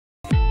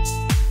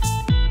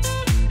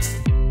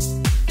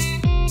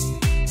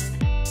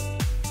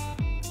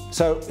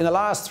So in the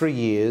last 3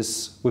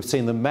 years, we've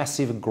seen the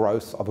massive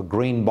growth of a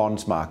green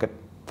bonds market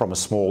from a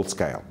small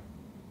scale.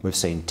 We've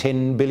seen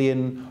 10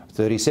 billion,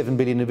 37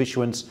 billion of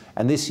issuance,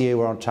 and this year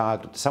we're on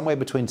target somewhere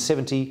between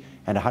 70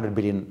 and 100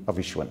 billion of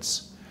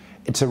issuance.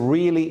 It's a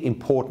really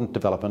important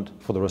development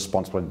for the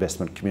responsible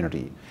investment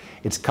community.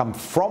 It's come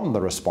from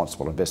the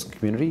responsible investment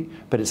community,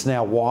 but it's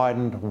now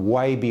widened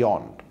way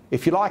beyond.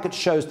 If you like, it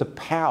shows the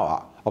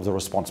power of the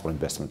responsible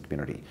investment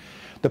community.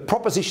 The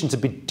proposition's a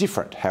bit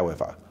different,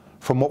 however,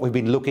 from what we've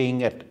been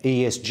looking at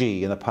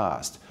ESG in the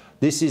past.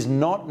 This is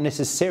not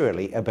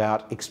necessarily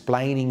about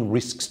explaining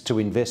risks to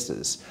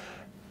investors.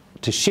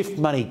 To shift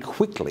money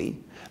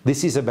quickly,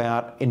 this is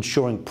about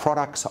ensuring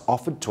products are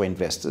offered to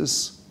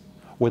investors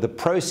where the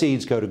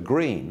proceeds go to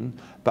green,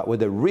 but where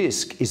the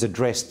risk is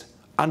addressed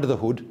under the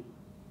hood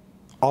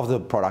of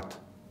the product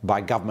by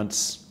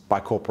governments,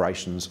 by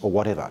corporations, or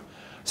whatever.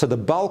 So the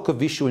bulk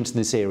of issuance in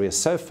this area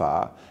so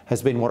far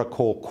has been what are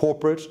called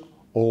corporate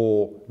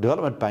or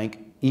development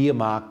bank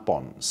earmarked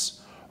bonds,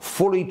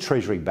 fully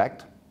treasury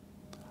backed,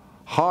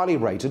 highly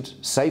rated,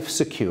 safe,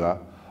 secure,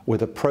 where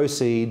the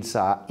proceeds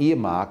are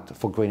earmarked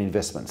for green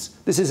investments.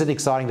 This is an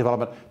exciting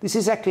development. This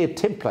is actually a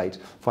template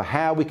for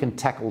how we can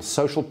tackle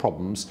social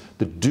problems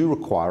that do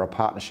require a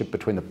partnership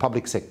between the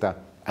public sector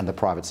and the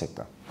private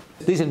sector.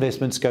 These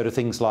investments go to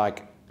things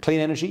like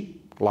clean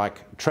energy,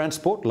 like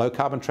transport, low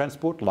carbon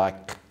transport,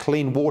 like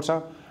clean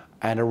water,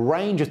 and a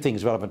range of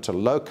things relevant to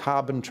low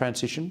carbon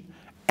transition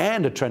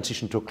and a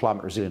transition to a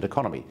climate resilient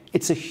economy.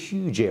 It's a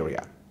huge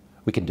area.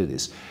 We can do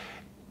this.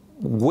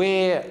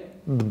 Where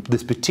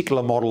this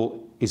particular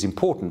model is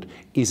important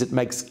is it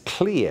makes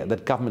clear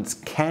that governments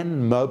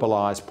can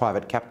mobilise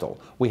private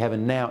capital. We have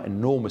now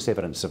enormous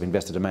evidence of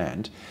investor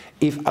demand,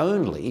 if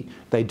only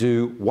they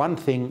do one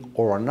thing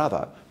or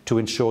another to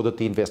ensure that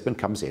the investment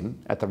comes in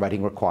at the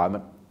rating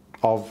requirement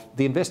of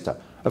the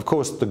investor. Of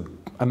course, the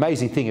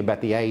amazing thing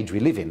about the age we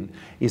live in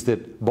is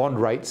that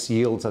bond rates,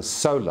 yields are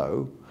so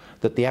low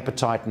that the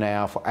appetite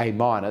now for A-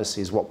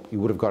 is what you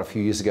would have got a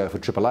few years ago for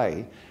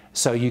AAA.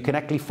 So you can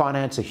actually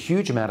finance a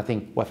huge amount of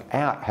things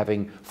without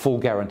having full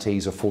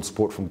guarantees or full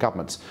support from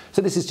governments.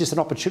 So this is just an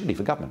opportunity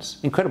for governments,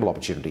 incredible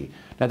opportunity.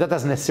 Now that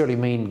doesn't necessarily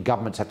mean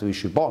governments have to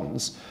issue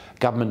bonds.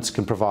 Governments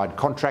can provide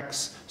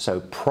contracts,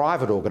 so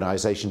private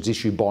organisations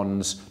issue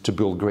bonds to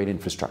build green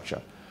infrastructure.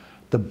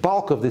 The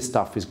bulk of this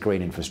stuff is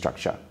green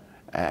infrastructure,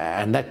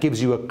 and that gives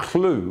you a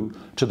clue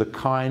to the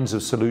kinds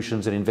of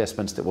solutions and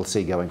investments that we'll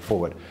see going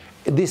forward.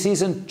 This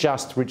isn't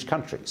just rich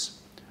countries.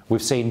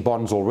 We've seen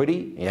bonds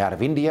already out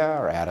of India,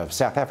 out of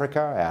South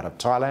Africa, out of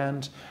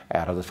Thailand,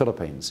 out of the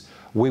Philippines.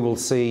 We will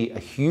see a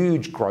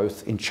huge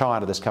growth in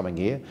China this coming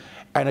year.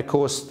 And of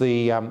course,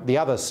 the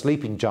other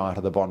sleeping giant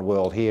of the bond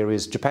world here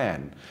is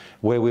Japan,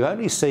 where we've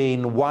only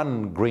seen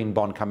one green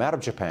bond come out of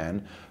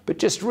Japan, but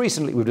just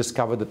recently we've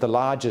discovered that the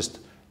largest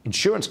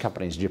insurance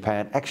companies in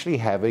Japan actually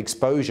have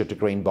exposure to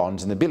green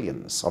bonds in the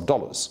billions of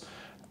dollars.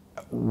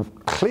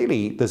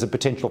 Clearly, there's a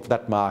potential for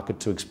that market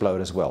to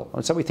explode as well.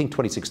 And so we think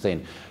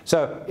 2016.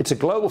 So it's a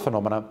global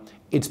phenomenon.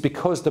 It's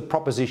because the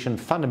proposition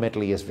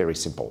fundamentally is very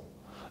simple.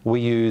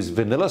 We use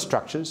vanilla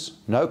structures,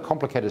 no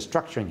complicated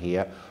structuring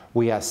here.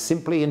 We are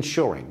simply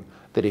ensuring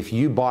that if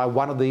you buy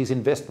one of these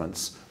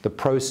investments, the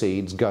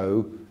proceeds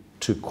go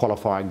to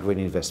qualifying green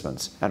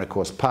investments. And of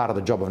course, part of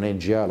the job of an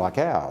NGO like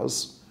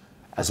ours,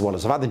 as well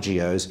as of other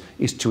NGOs,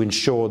 is to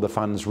ensure the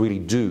funds really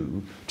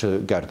do to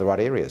go to the right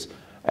areas.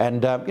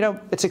 And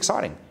it's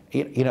exciting.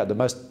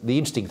 The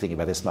interesting thing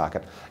about this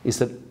market is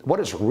that what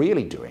it's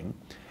really doing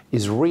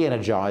is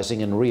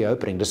re-energising and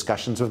reopening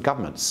discussions with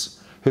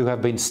governments who have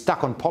been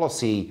stuck on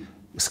policy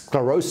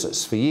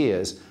sclerosis for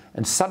years,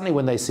 and suddenly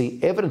when they see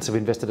evidence of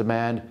investor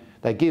demand,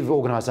 they give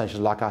organisations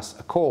like us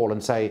a call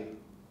and say,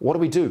 what do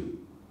we do?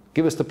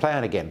 Give us the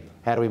plan again.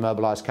 How do we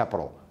mobilise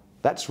capital?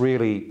 That's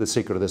really the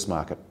secret of this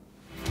market.